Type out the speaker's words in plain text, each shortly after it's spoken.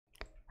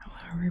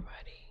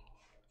everybody,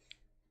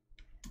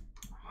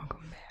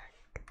 welcome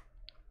back.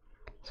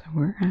 So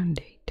we're on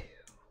day 2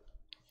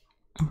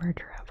 of our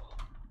travel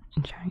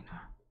in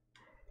China,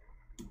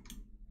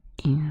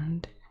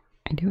 and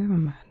I do have a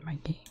mod in my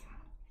game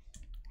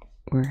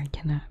where I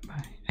cannot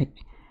buy,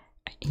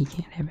 he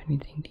can't have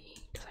anything to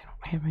eat because I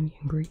don't have any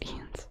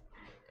ingredients.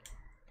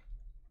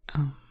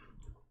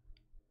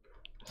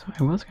 So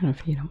I was gonna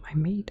feed him.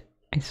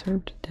 I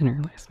served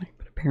dinner last night,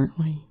 but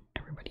apparently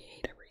everybody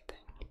ate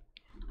everything.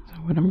 So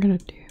what I'm gonna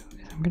do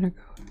is I'm gonna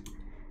go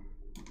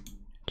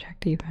check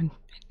the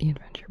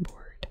adventure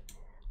board,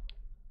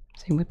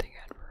 see what they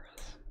got for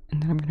us,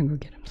 and then I'm gonna go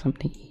get him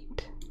something to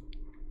eat.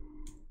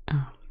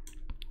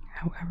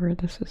 However,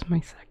 this is my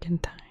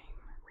second time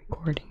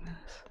recording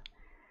this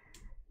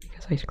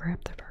because I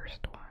scrapped the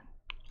first one.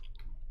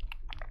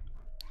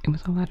 It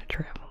was a lot of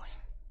traveling,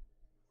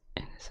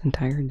 and this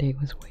entire day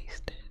was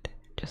wasted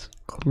just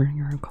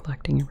running around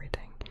collecting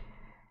everything.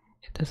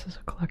 If this is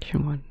a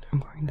collection one, I'm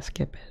going to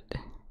skip it.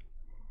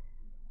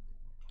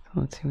 So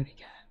let's see what he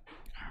got.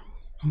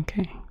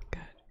 Okay,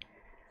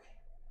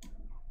 good.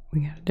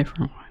 We got a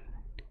different one.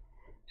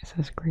 It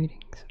says,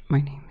 "Greetings,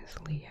 my name is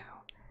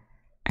Leo.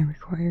 I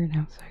require an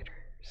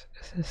outsider's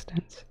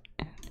assistance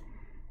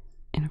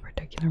in a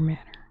particular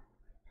matter.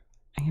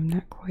 I am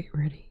not quite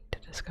ready to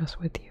discuss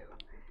with you.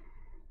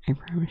 I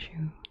promise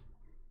you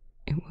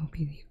it will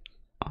be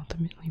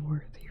ultimately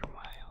worth your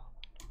while.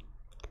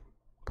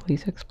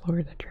 Please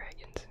explore the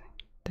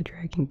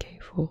Dragon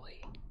Cave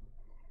fully.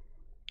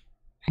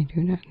 I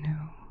do not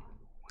know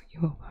what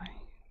you will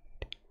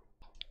find,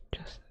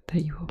 just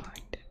that you will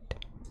find it."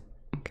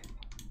 Okay.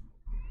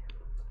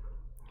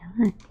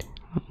 Alright,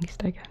 well, at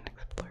least I got an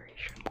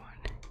exploration one.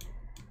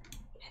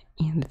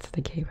 And it's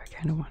the cave I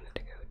kind of wanted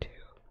to go to.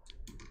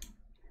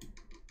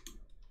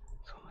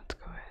 So let's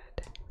go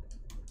ahead.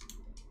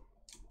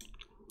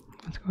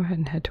 Let's go ahead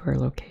and head to our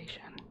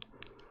location.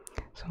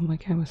 So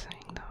like I was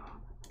saying though,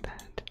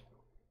 that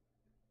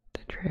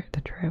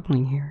the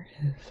traveling here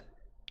is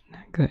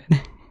not good.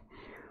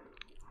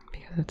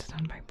 Because it's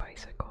done by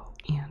bicycle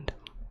and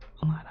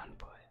a lot on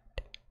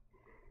foot.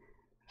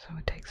 So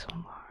it takes so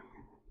long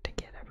to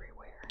get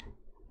everywhere.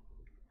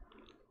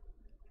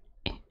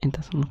 It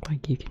doesn't look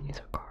like you can use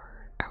a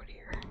car out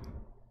here.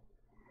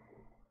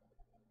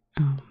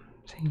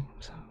 See,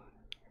 so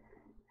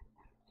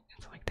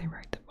it's like they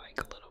ride the bike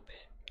a little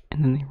bit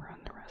and then they run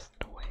the rest of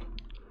the way.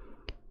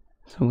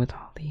 So with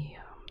all the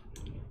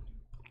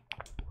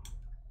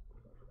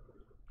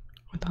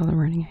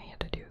running I had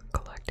to do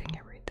collecting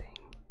everything,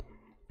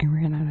 I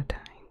ran out of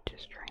time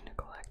just trying to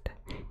collect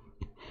it.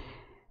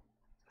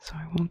 So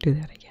I won't do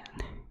that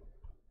again.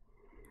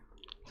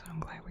 So I'm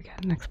glad we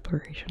got an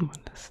exploration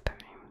one this time.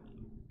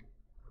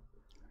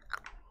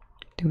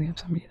 Do we have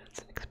somebody that's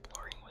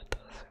exploring with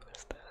us? Who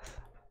is this?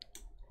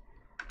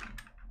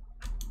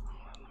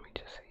 Hold on, let me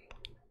just see.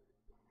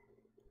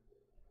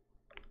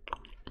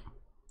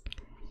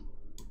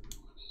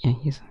 Yeah,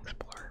 he's an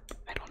explorer, but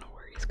I don't know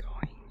where he's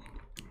going.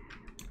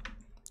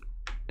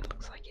 It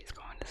looks like he's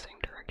going the same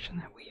direction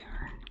that we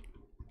are.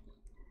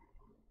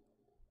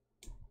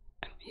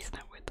 And he's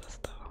not with us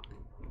though.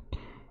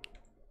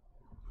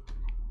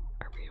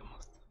 Are we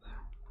almost to the...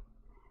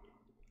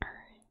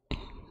 Alright.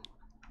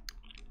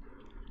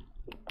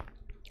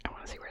 I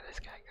want to see where this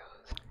guy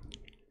goes.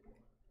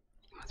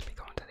 He must be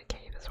going to the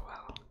cave as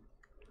well.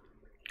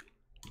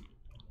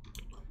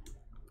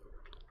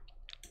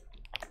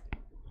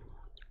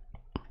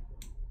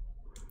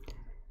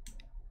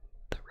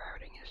 The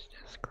routing is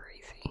just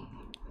crazy.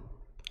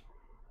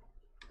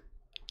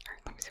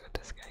 Alright, let me see what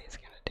this guy is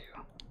gonna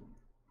do.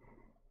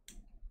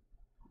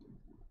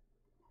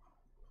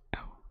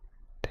 Oh,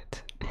 that's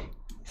it.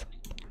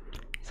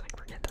 He's like,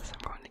 forget this, I'm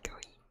going to go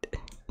eat.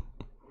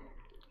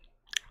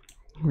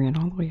 He ran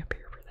all the way up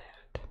here for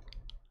that.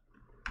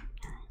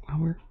 Alright,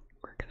 well,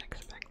 we're gonna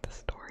expect the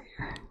store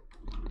here.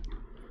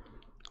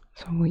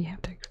 So we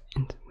have to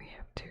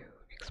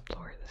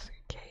explore this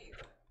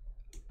cave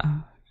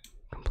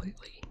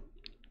completely.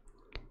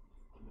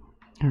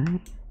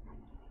 Alright.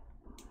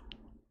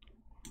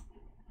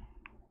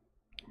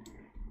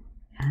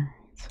 Alright,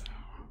 so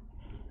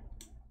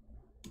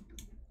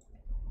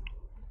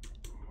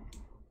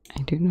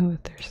I do know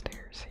that there's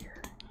stairs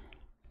here.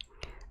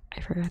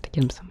 I forgot to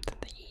give him something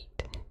to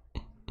eat.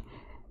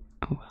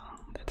 Oh well,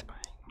 that's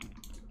fine.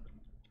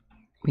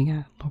 We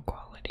got low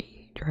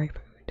quality dry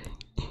food.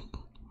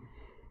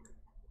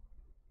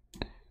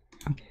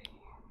 Okay.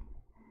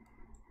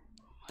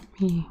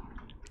 Let me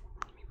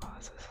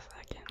pause this a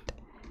second,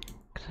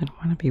 because I don't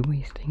want to be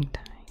wasting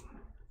time.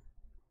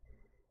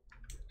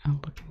 I'm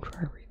looking for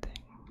everything.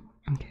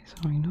 Okay,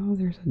 so I know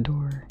there's a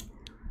door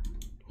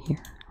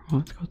here. Well,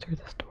 let's go through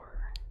this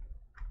door.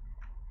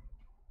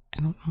 I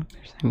don't know if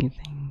there's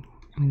anything.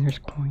 I mean, there's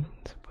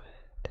coins,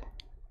 but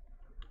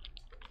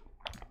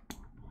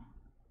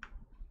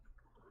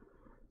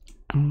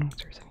I don't know if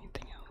there's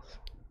anything else.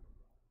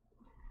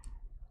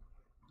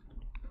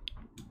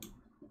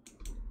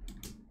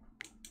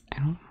 I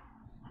don't know.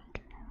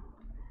 Okay.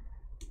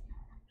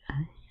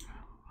 Alright,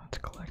 let's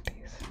collect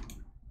these.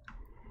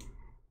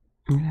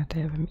 I'm gonna have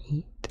to have him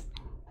eat.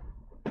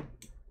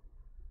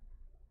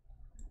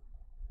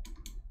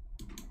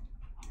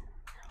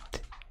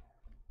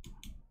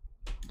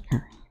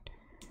 Alright.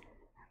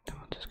 Then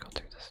we'll just go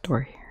through the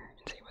store here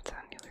and see what's on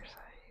the other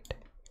side.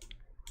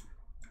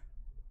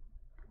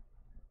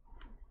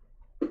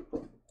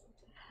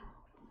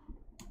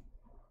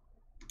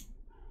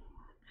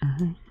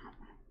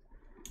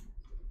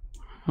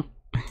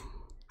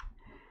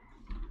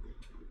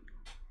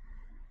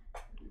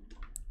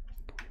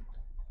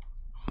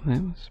 Well,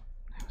 that was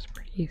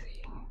pretty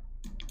easy.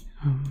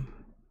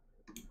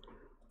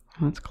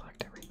 Let's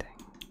collect everything.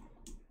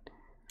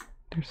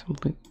 There's some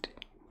loot.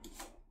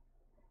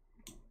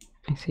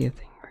 I see a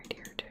thing right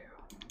here too.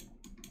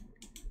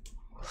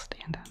 We'll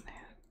stand on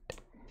that.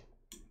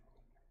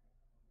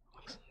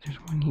 Looks like there's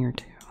one here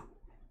too.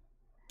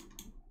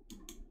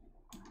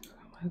 So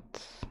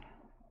let's.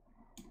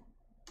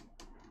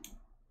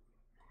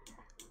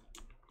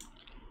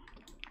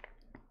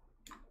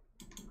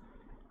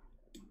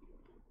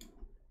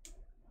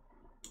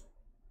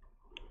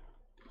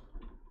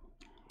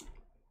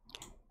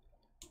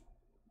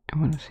 I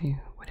want to see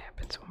what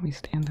happens when we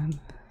stand on this.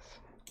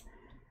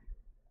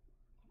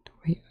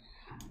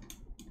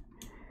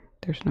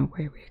 There's no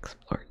way we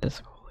explored this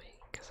fully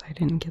because I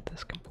didn't get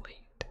this complete.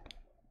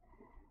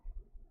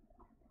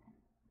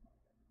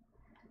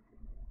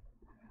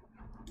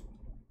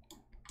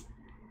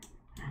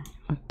 Alright,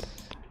 let's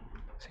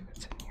see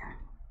what's in here.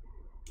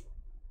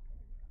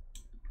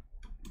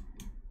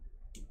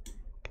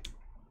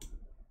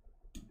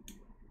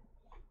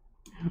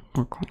 Oh,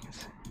 more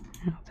coins.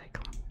 I'll take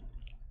them.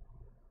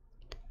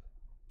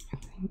 I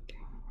think.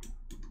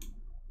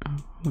 Oh,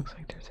 looks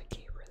like there's a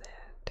key for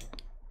that.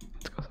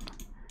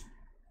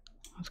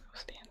 Let's go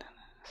stand on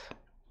this.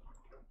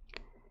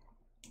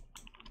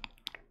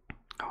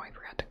 Oh, I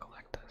forgot to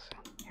collect this.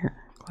 Here,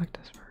 collect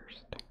this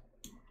first.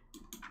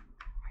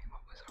 Wait,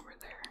 what was over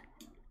there?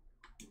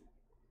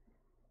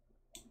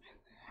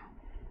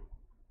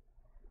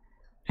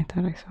 I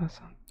thought I saw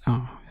some.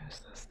 Oh, it was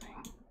this thing.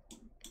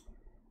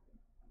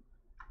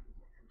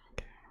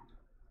 Okay.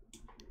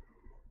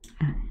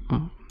 Alright,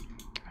 well,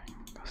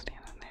 go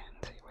stand on that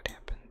and see what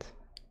happens.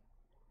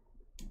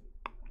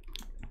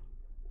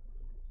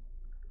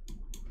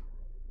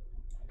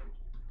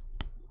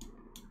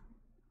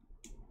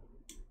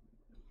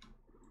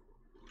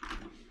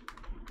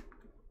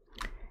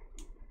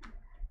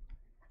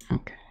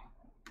 Okay,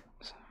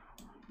 so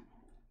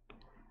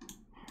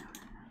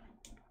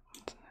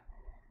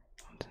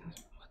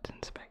let's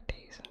inspect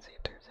these and see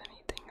if there's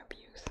anything of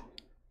use.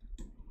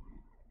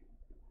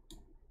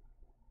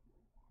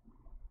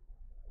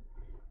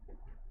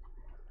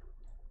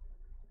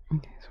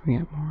 Okay, so we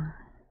got more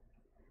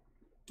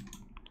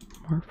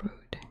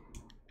food.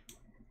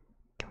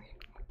 Can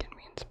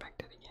we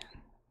inspect it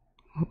again?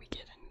 Will we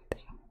get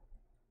anything?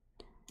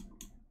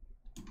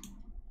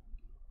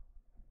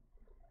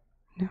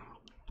 No.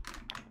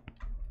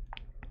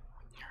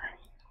 Alright.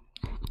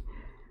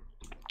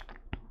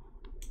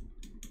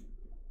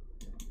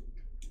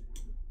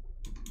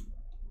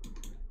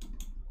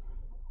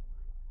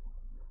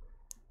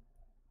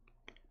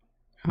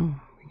 Oh,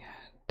 we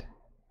got.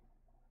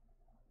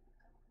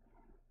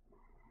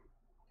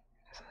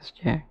 This is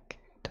Jack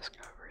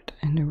discovered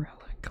a new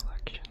relic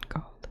collection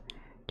called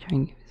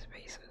Chinese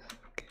vases.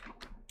 Okay.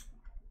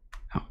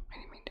 Oh, I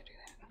didn't mean to do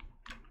that.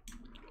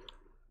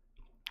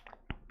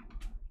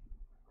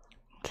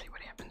 Let's see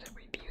what happens if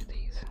we view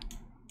these.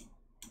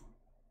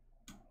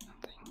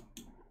 Nothing.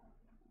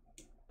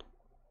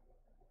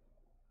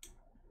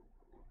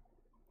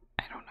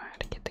 I don't know how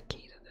to get the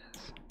key to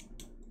this.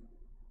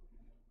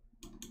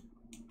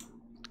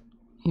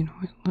 You know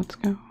what? Let's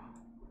go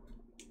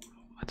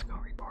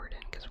report in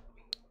because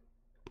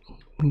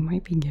we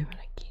might be given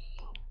a key.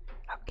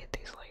 I'll get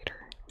these later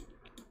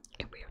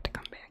if we have to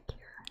come back here.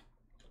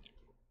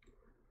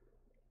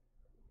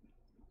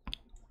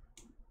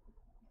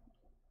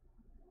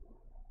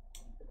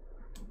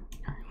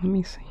 Alright, let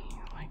me see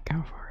like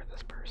how far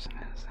this person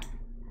is.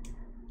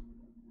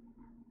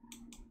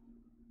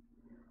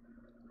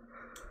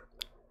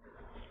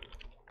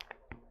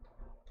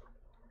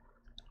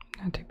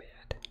 Not too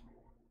bad.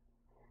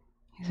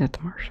 He's at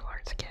the martial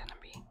arts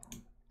academy.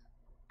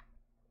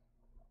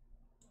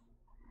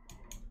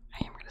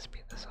 I am going to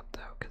speed this up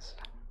though because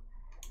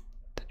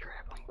the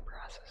traveling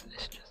process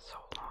is just so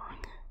long.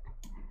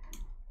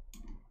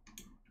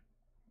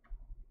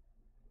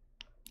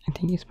 I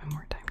think you spend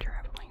more time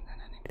traveling than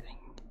anything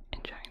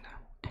in China.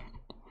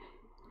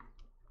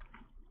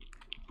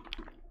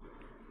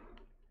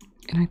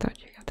 And I thought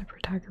you got the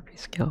photography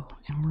skill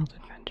in World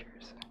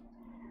Adventures.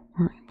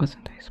 Or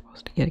wasn't I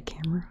supposed to get a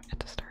camera at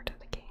the start of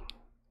the game?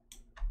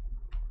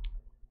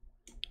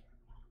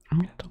 I'm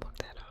gonna have to look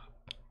that up.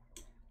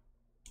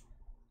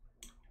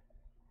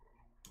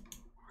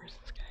 Where's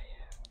this guy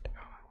at?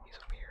 Oh, he's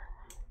over here.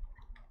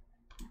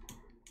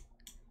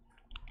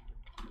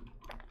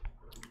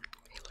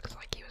 He looks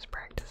like he was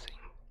practicing.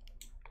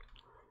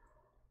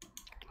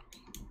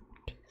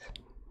 Jeez.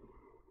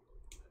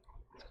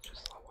 Such a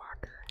slow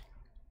walker.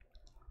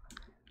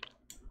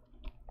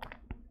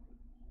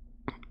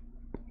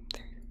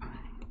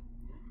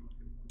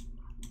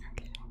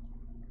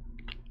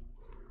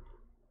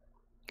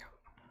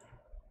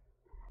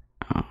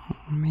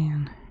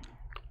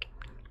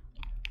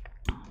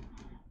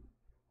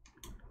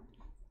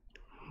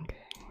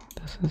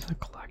 this is a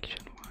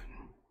collection one.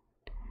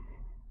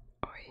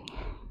 Oi.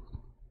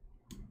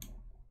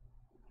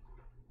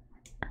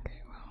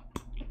 Okay, well.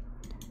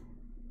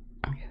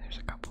 Okay, there's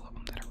a couple of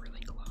them that are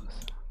really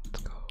close.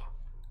 Let's go.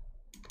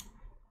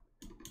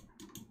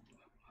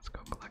 Let's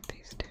go collect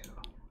these two.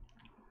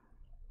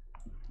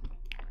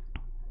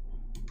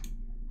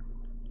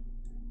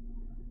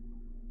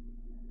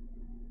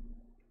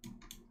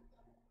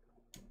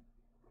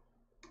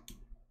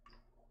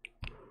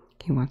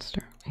 He wants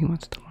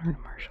to learn a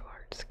martial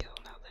arts skill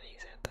now that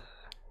he's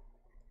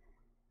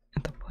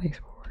at the place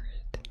for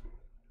it.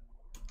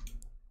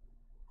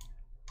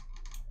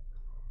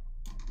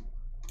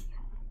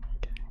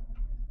 Okay.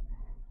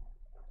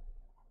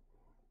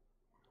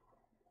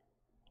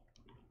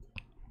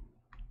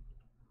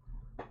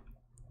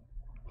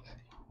 Let's see.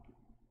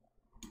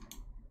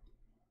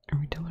 Are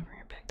we delivering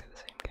it back to the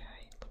same guy?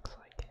 It looks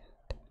like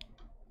it.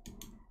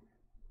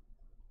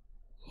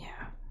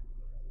 Yeah.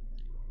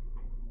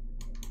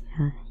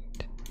 Alright.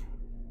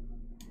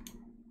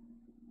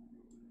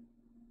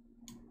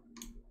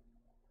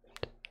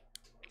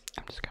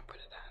 I'm just gonna put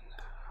it on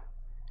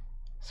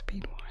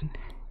speed 1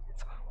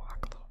 so I walk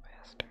a little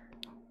faster.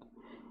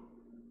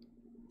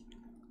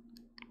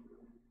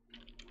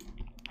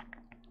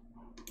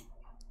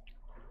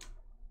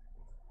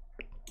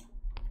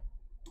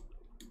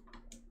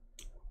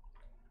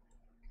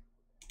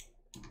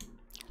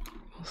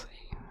 We'll see.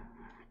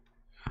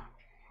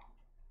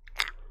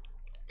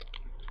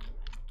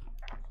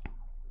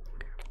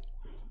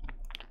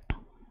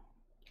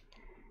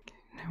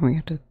 Now we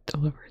have to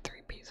deliver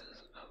 3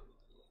 pieces of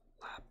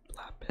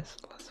lapis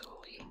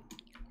lazuli.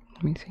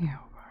 Let me see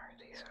how far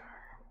these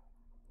are.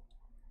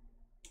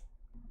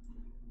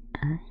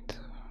 Alright, so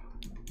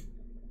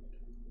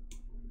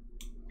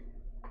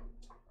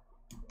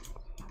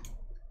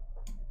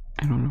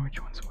I don't know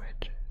which one's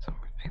which. So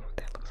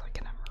that looks like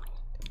an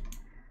emerald.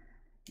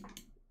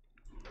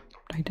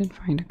 But I did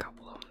find a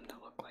couple of them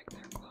that look like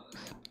they're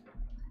close.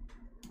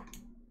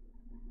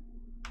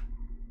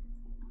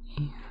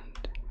 And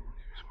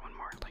there's one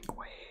more like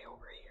way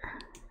over here.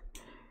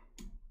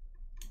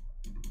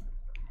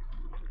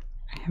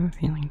 I have a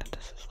feeling that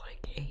this is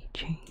like a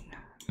chain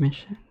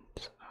mission,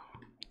 so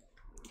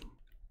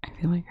I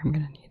feel like I'm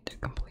gonna need to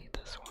complete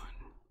this one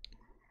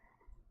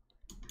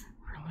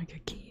for like a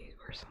key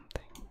or something.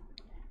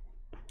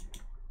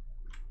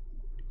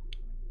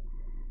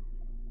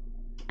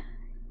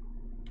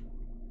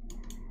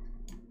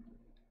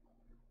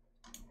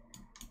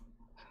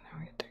 So now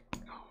we have to,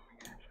 oh my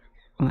gosh,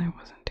 okay. Well, that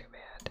wasn't too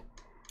bad.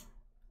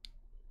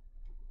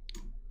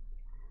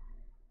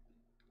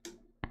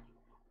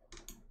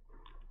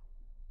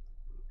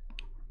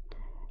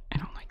 I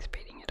don't like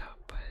speeding it up,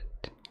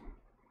 but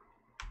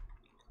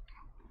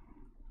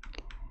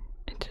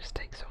it just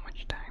takes so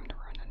much time to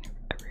run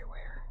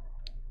everywhere.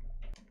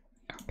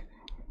 Okay.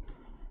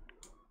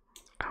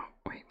 Oh,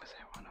 wait, was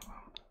that one of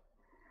them?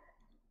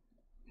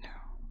 No.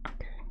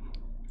 Okay.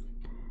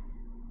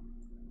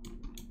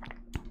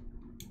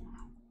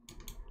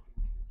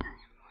 Alright,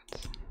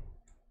 let's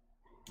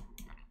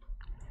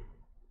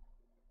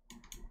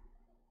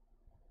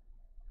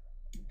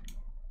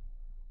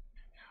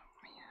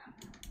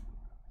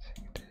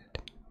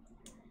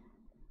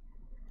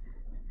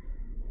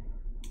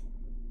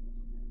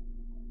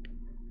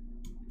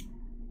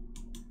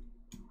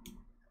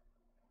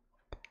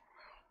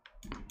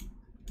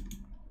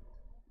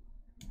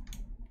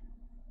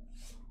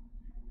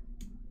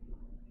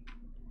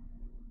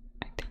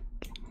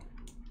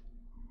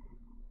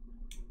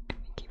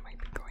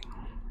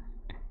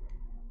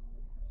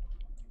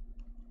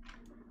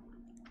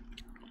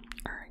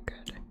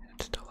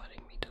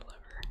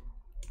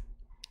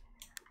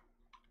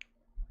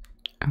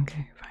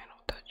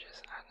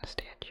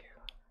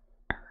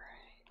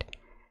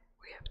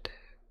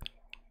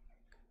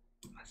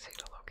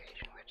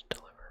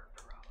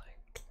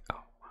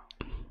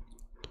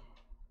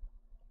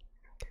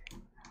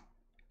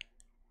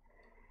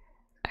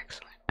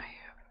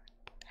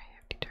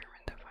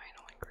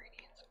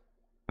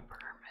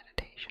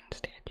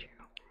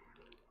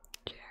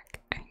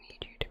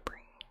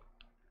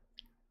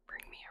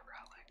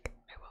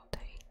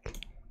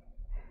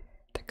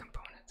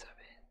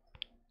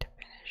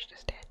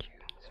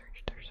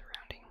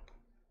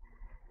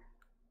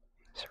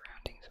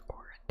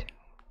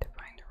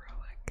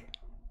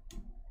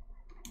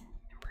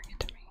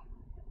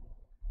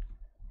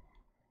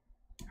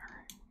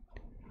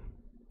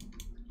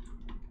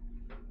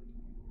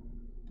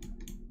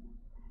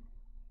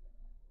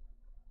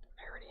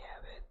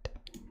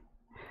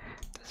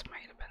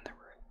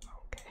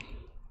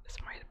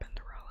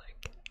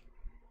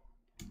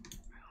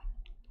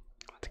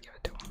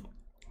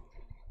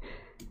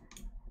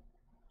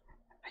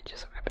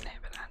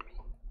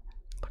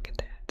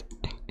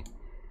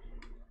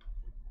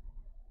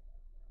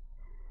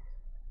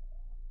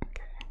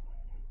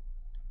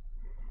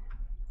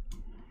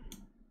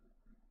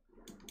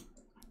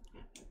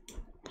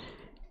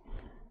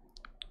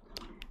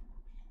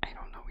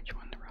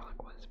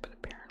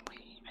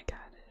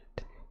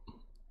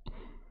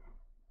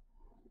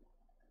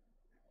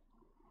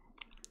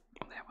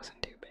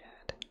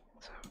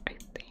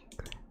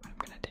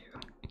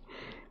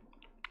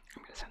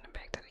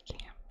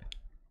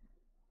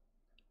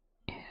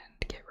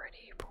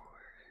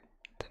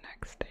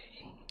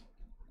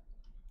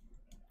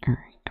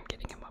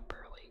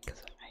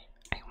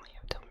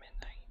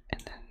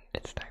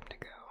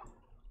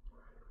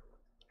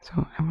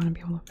want to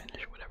be able to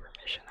finish whatever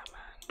mission I'm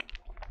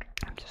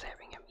on. I'm just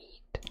having him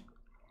eat.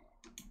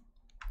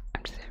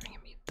 I'm just having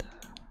him eat the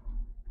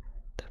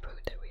food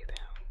that we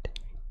found.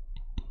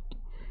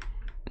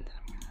 And then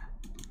I'm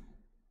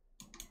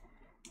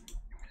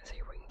gonna see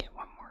if we can get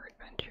one more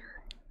adventure.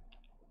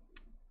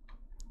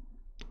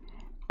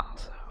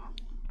 Also,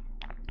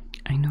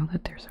 I know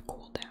that there's a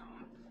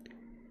cooldown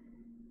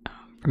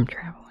from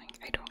traveling.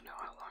 I don't know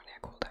how long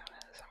that cooldown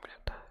is.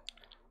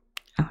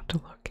 I'll have to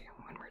look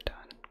when we're done.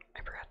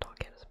 I forgot to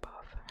look at his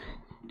buff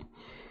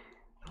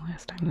the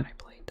last time that I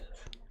played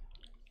this.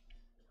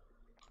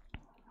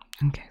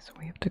 Okay, so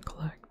we have to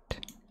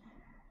collect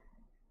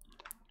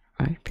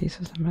 5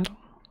 pieces of metal.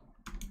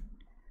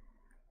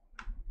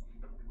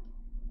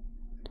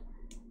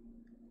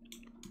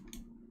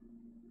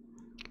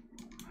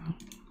 Well,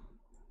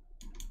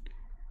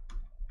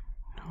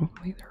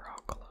 hopefully they're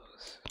all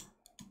close.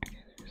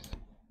 Okay,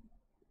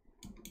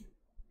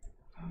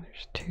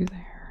 there's 2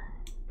 there.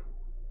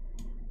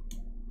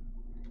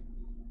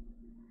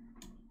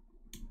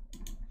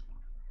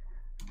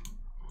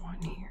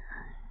 One here.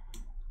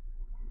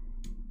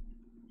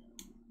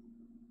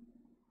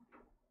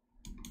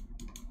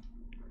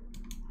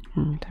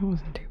 That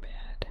wasn't too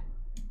bad.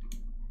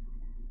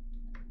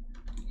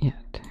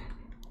 Yet.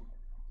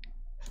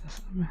 Is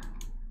this no,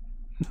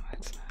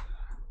 it's not.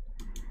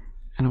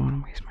 I don't want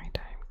to waste my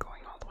time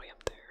going all the way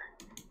up there.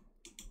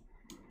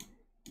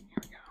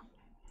 Here we go.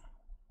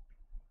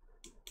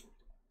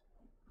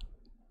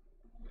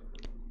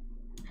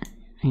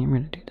 I am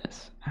going to do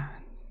this on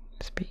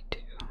speed 2.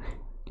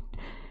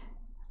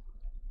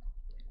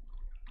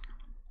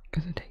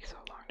 Because it takes so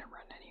long to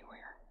run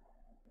anywhere.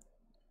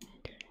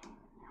 Okay,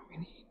 we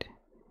need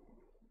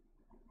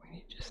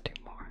just 2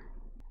 more.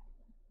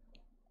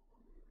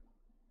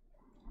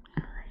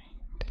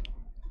 Alright.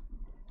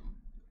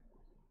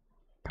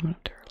 Coming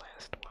up to our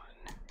last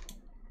one.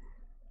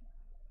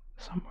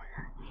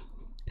 Somewhere.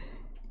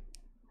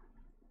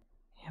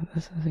 Yeah,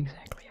 this is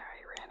exactly how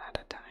I ran out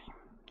of time.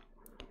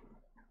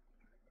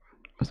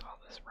 Was all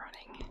this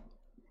running.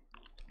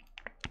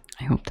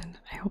 I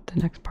hope the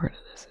next part of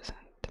this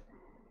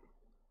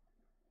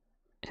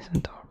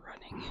isn't all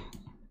running.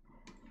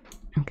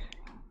 Okay,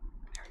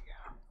 there we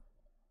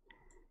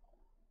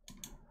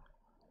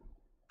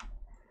go.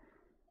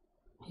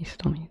 He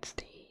still needs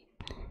to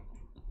eat.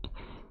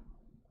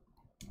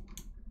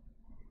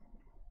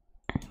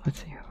 Alright, let's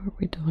see, who are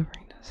we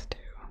delivering this to?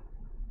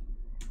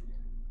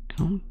 I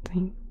don't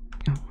think,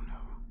 oh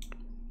no,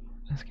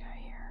 this guy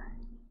here.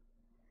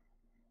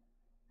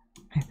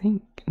 I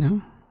think,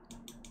 no,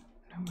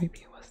 maybe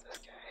it was this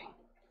guy.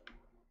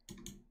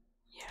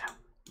 Yeah.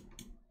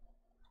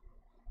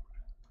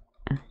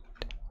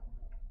 Alright.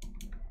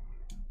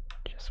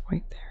 Just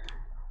wait there.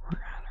 We're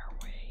on our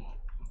way.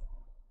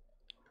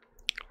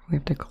 We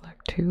have to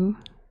collect 2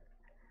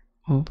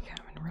 old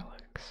common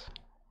relics.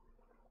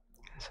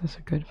 This is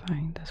a good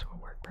find. This will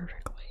work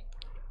perfectly.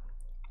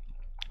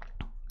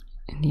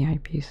 In the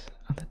eyepiece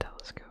of the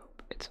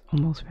telescope, it's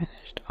almost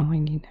finished. All I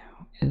need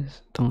now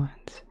is the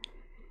lens.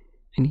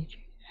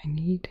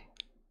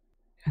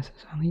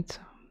 I'll need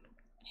some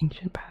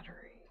ancient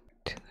pottery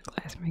to the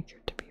glassmaker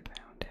to be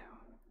found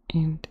out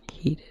and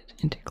heated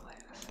into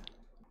glass.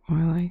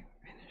 While I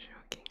finish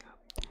hooking up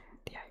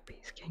the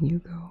eyepiece, can you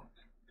go out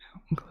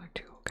and collect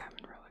 2 common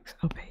relics?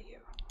 I'll pay you.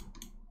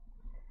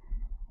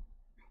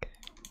 Okay.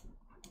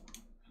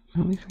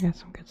 Well, at least we got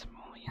some good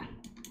simoleon.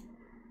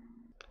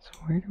 So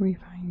where do we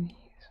find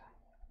these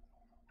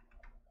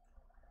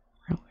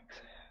relics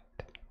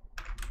at?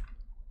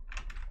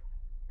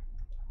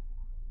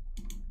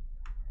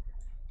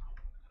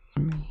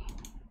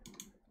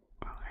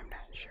 Well, I'm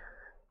not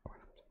sure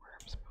where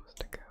I'm supposed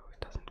to go.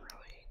 It doesn't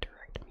really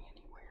direct me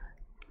anywhere.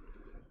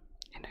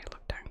 And I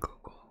looked on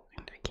Google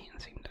and I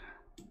can't seem to.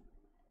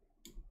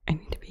 I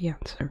need to be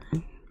on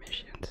certain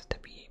missions to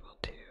be able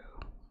to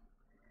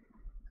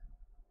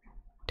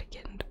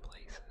get into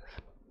places.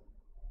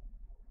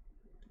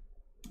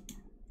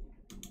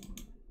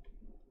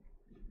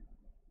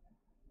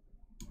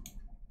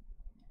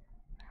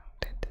 No,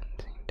 that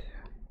didn't seem to.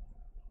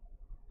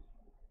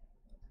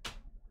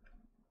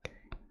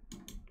 Okay.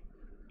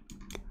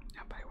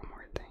 I'll buy one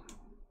more thing.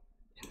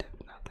 And if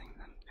nothing,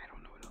 then I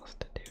don't know what else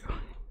to do.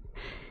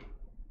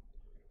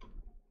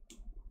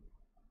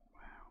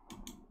 Wow.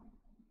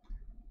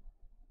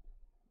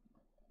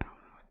 I don't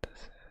know what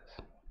this is.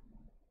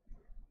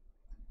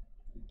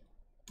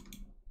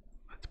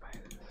 Let's buy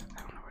this.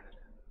 I don't know what it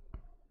is.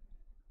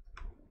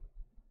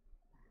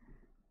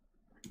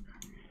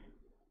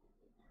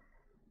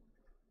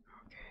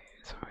 Okay,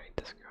 so I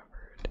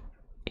discovered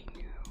a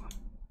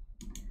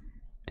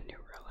new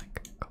relic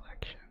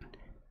collection.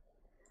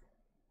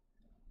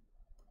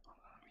 Hold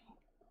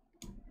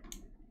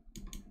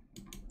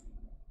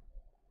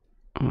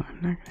on, oh, I'm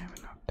not gonna have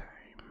enough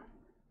time.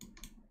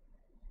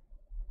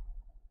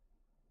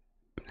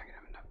 I'm not gonna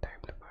have enough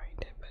time to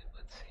find it, but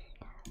let's see.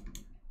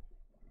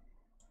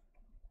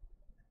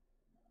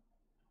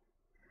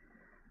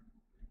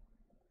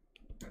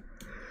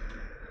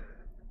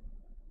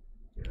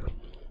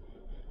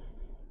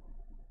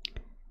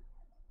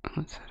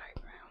 Let's say I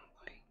found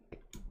like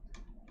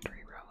 3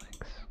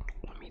 relics.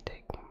 Let me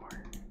take one more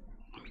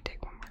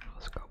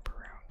little scope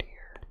around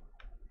here.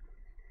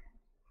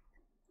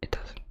 It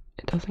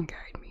doesn't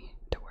guide me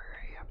to where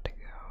I have to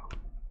go.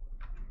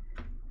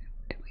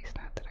 At least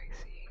not that I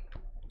see.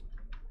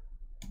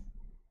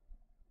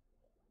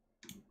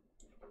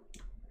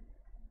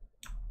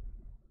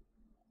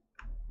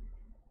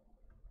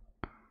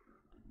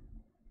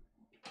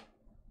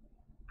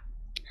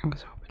 I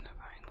was hoping to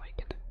find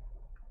like an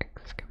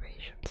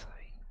excavation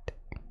site.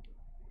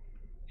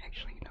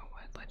 Actually, you know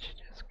what? Let's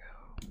just go.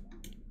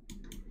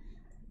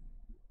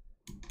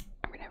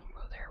 I'm gonna have him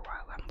go there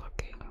while I'm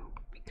looking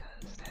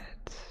because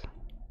that's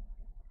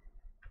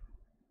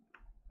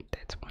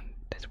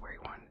where he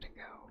wanted to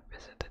go.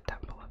 Visit the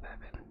Temple of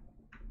Heaven.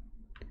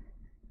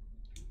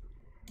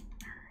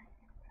 Alright.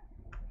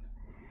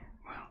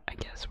 Well, I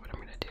guess what I'm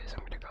gonna do is I'm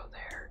gonna go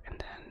there and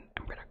then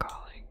I'm gonna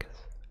call it because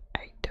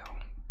I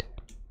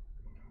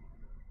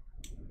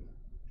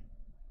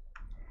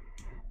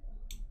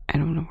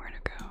don't know where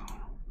to go.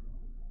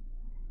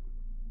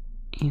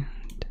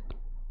 And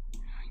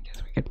I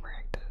guess we could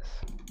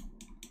practice.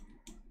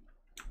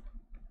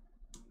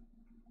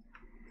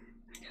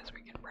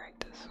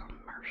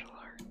 Some martial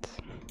arts.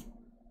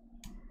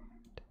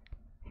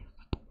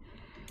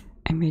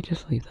 I may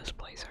just leave this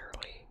place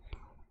early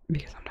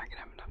because I'm not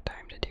gonna have enough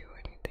time to do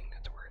anything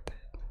that's worth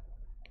it.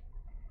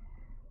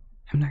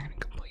 I'm not gonna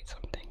complete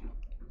something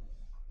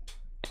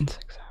in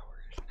 6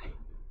 hours.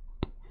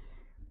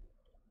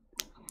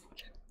 Oh,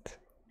 jeez.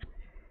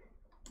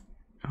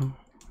 Well,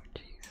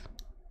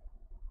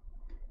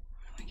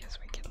 I guess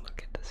we can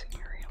look at the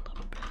scenery a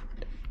little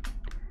bit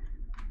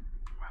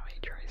while he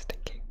tries to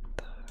kick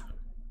the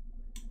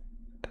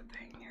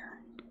thing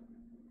here.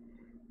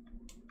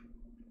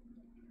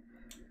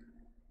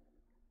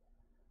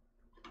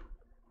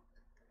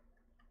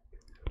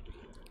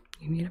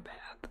 You need a bath.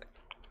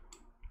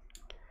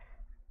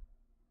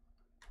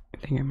 I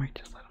think I might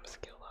just let him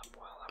skill up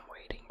while I'm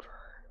waiting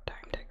for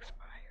time to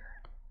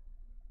expire.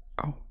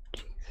 Oh,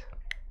 jeez.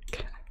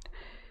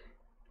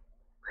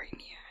 Right in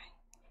the eye.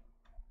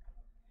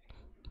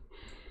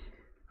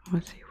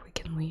 Let's see if we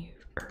can leave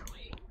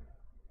early.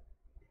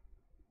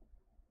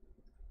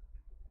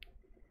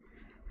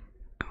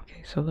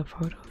 Okay, so the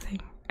photo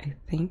thing, I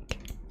think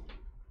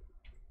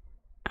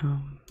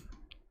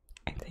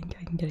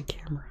I can get a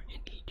camera in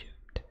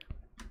Egypt.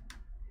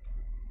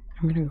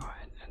 I'm gonna go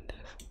ahead and end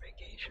this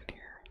vacation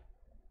here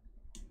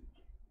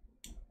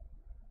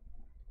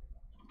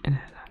and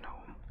head on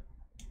home.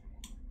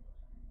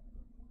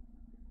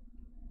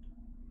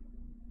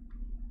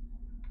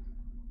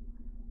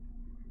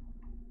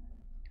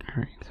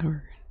 Alright, so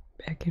we're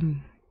back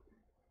in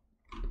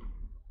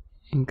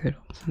good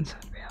old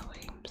Sunset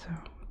Valley, so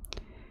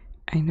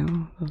I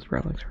know those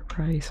relics were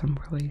probably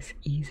someplace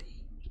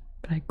easy,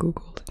 but I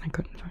googled and I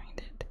couldn't find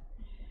it.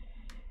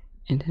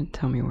 It didn't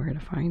tell me where to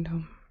find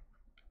them.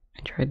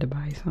 I tried to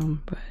buy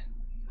some, but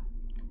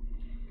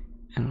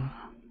I don't know.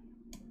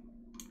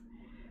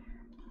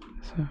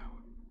 So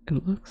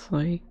it looks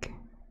like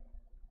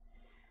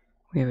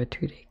we have a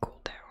 2-day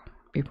cooldown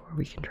before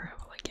we can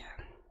travel again.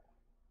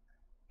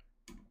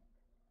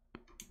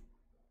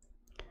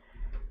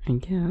 I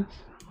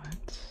guess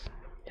let's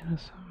get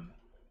us some.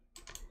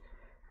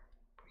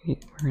 We're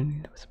gonna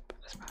need a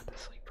spot to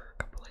sleep for a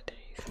couple of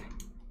days.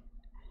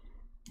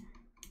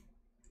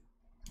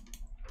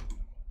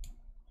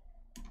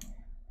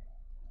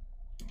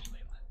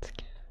 Actually, let's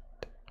get.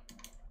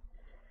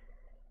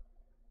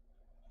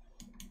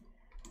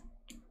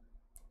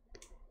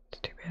 It's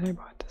too bad I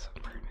bought this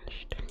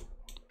unfurnished.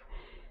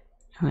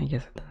 And I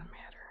guess it doesn't matter.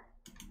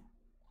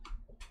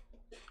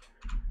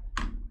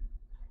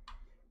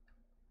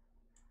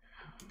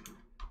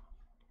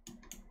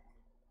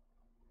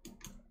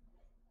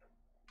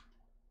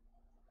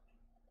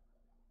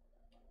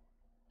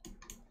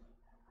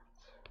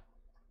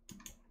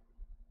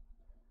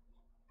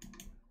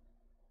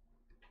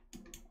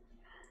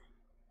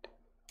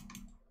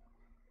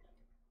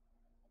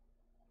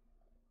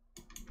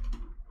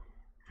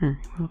 Alright,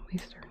 well, at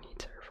least our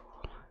needs are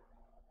full.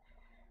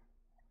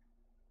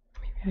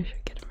 Maybe I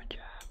should get him a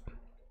job.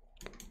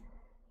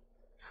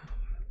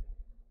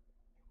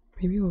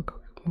 Maybe we'll go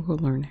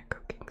learn that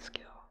cooking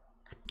skill.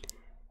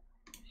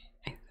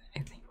 I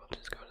think we'll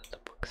just go to the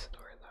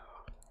bookstore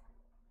though.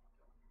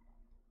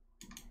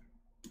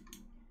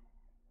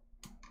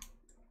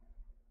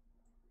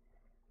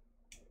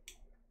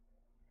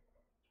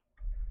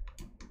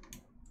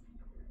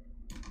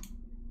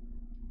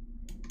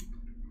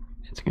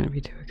 It's gonna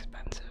be too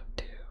expensive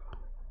to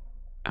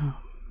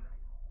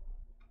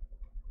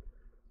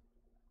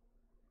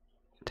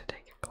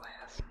take a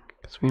class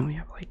because we only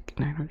have like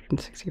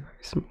 965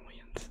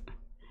 simoleons.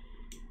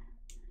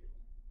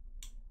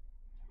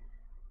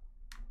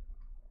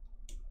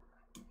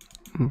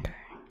 Okay.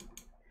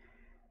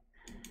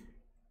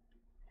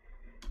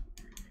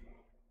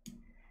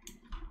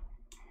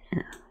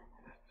 Here.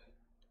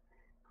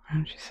 Why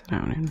don't you sit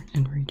down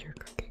and read your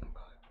cooking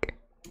book?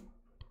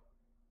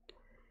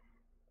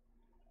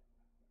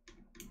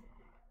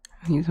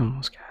 He's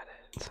almost got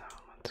it, so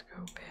let's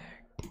go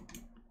back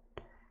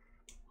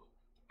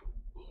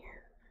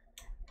here.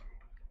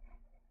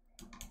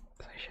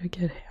 So I should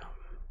get him.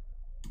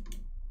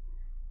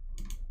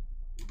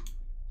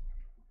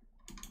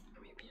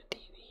 Maybe a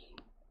TV.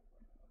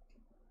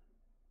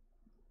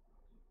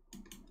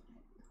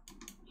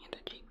 And a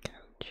cheap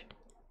couch.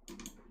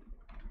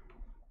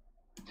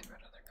 Let's see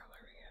what other color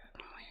we got.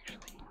 Well,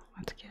 actually,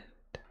 let's get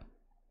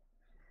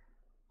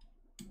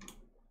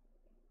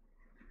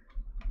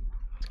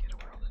a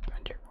World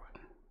Adventure one.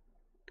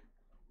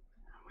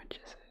 How much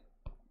is it?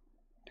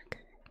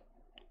 Okay.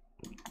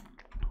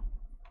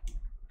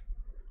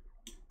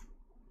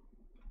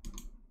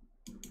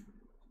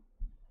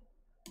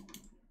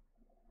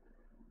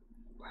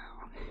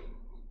 Wow.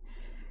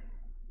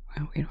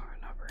 Well, we don't have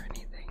enough for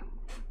anything.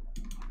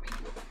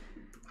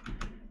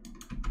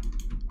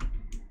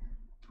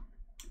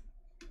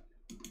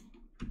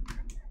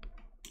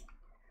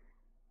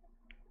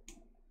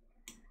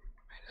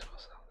 Might as well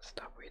sell the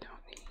stuff we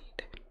don't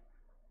need.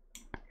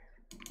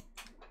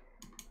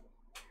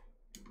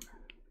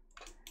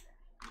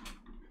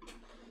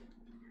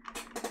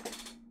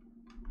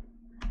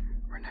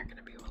 We're not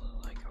gonna be able to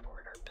like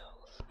afford our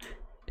bills.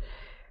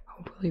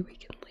 Hopefully we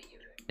can leave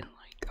and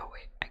like, oh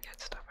wait, I got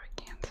stuff I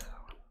can't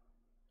sell.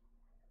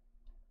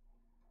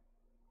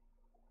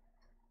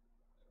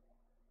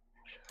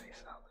 Should I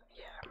sell it?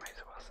 Yeah, I might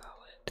as well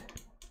sell it.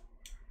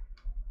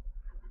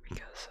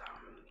 Because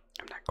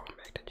I'm not going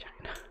back to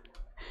China.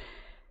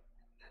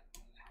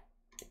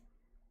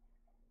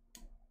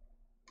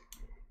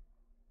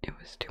 It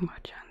was too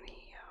much on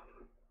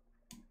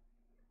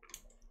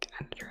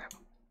the travel,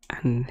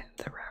 on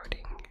the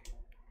routing.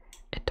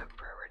 It took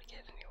forever to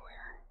get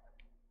anywhere.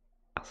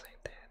 I'll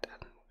save that,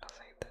 and I'll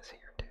save this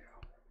here too.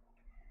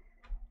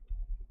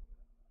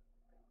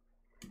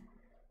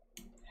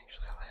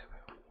 Actually, I'll have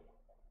him.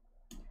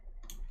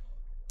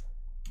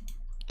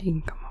 He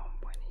can come home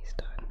when he's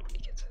done, when he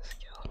gets his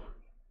skill.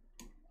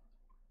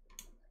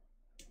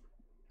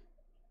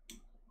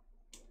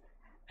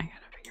 I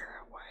gotta figure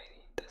out why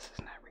this is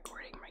not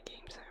recording my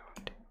game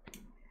sound.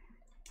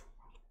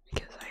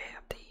 Because I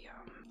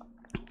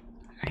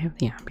have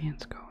the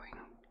ambience going.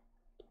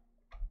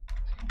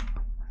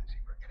 Let's see,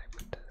 where can I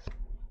put this?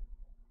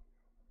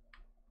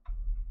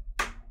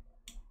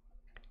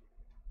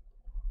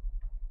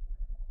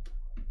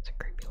 It's a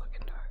creepy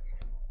looking dog.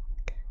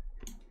 Okay.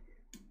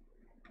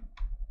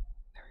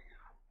 There we go.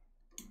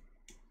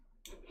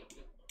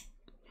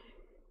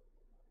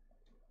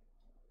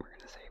 We're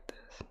gonna save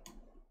this.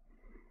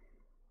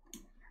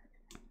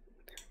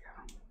 There we go.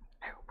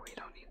 I hope we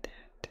don't need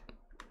that.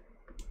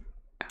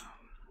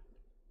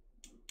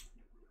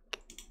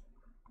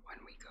 When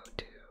we go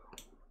to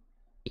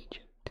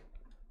Egypt.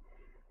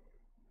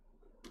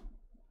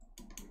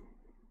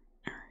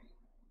 Alright.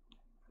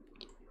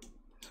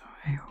 So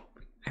I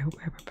hope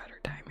I have a better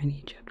time in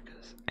Egypt,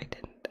 because I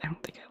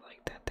don't think I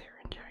liked that there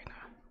in China.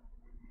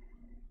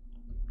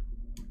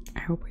 I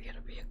hope we get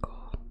a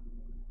vehicle.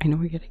 I know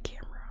we get a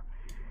camera.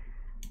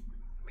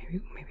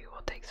 Maybe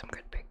we'll take some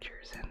good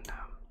pictures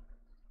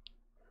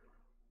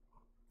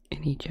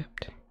in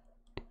Egypt.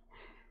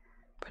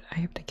 But I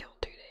have to kill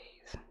 2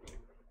 days.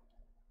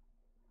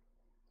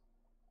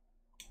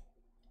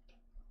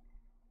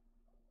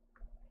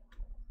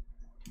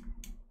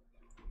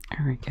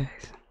 Alright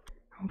guys,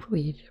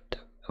 hopefully Egypt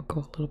will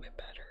go a little bit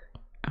better.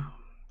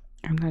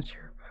 I'm not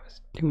sure if I was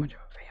too much of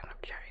a fan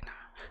of China.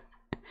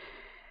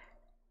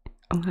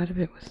 A lot of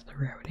it was the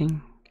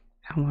routing,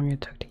 how long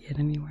it took to get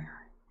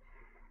anywhere.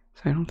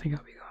 So I don't think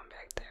I'll be going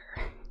back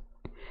there.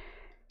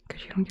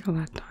 Because you don't get a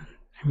lot done.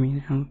 I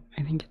mean,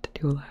 I didn't get to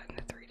do a lot in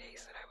the 3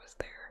 days that I was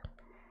there.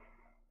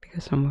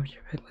 Because so much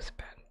of it was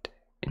spent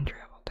in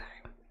travel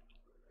time.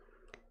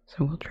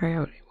 So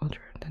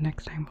the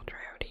next time we'll try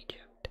out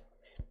Egypt.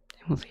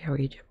 And we'll see how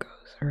Egypt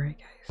goes. Alright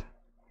guys.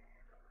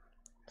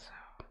 So,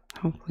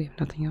 hopefully if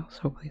nothing else,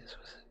 hopefully this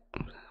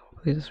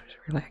was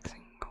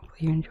relaxing. Hopefully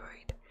you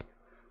enjoyed.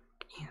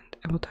 And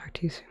I will talk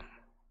to you soon.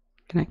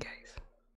 Good night guys.